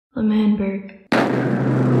L'Manberg.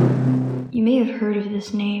 You may have heard of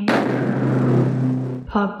this name.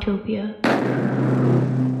 Pogtopia.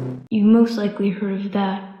 You most likely heard of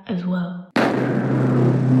that as well.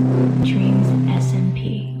 Dreams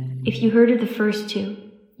SMP. If you heard of the first two,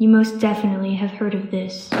 you most definitely have heard of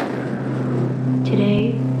this.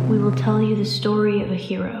 Today, we will tell you the story of a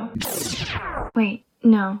hero. Wait,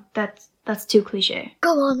 no, that's too cliche.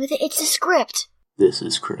 Go on with it, it's a script. This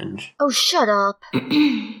is cringe. Oh, shut up.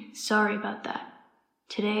 Sorry about that.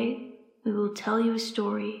 Today, we will tell you a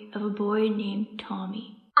story of a boy named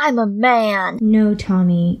Tommy. I'm a man. No,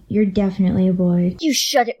 Tommy, you're definitely a boy. You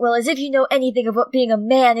shut it, Will, as if you know anything of what being a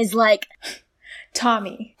man is like.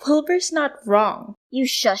 Tommy, Wilbur's not wrong. You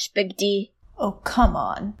shush, Big D. Oh, come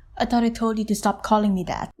on. I thought I told you to stop calling me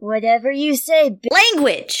that. Whatever you say,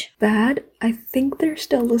 Language! Dad, I think they're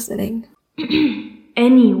still listening.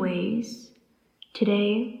 Anyways,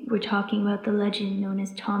 today we're talking about the legend known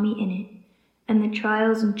as Tommy Innit and the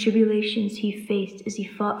trials and tribulations he faced as he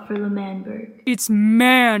fought for L'Manberg. It's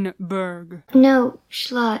Manberg. No,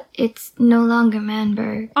 Schlott, it's no longer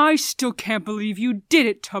Manberg. I still can't believe you did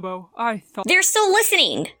it, Tubbo. I thought... They're still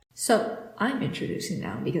listening! So, I'm introducing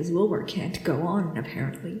now because Wilbur can't go on,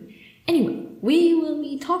 apparently. Anyway, we will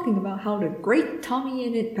be talking about how the great Tommy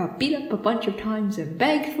Innit got beat up a bunch of times and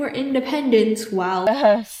begged for independence while...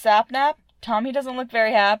 Sapnap? Tommy doesn't look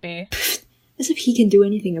very happy. As if he can do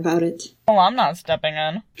anything about it. Well, I'm not stepping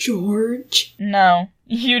in. George? No,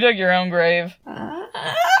 you dug your own grave.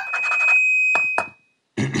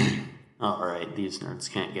 Alright, these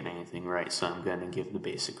nerds can't get anything right, so I'm gonna give the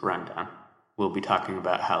basic rundown. We'll be talking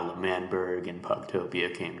about how L'Manberg and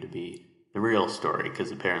Pogtopia came to be. The real story,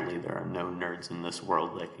 because apparently there are no nerds in this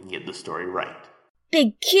world that can get the story right.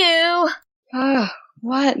 Big Q!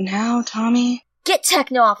 What now, Tommy? Get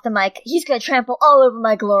Techno off the mic. He's gonna trample all over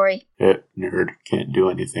my glory. Nerd, can't do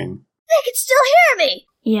anything. They can still hear me!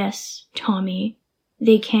 Yes, Tommy,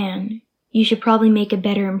 they can. You should probably make a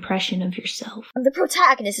better impression of yourself. I'm the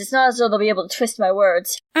protagonist. It's not as though they'll be able to twist my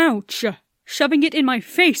words. Ouch! Shoving it in my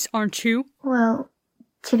face, aren't you? Well,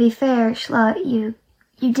 to be fair, Schlott, you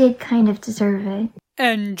did kind of deserve it.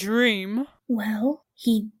 And Dream? Well,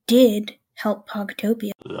 he did help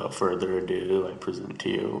Pogtopia. Without further ado, I present to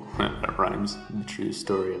you, that rhymes, the true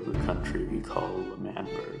story of the country we call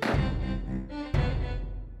L'Manberg.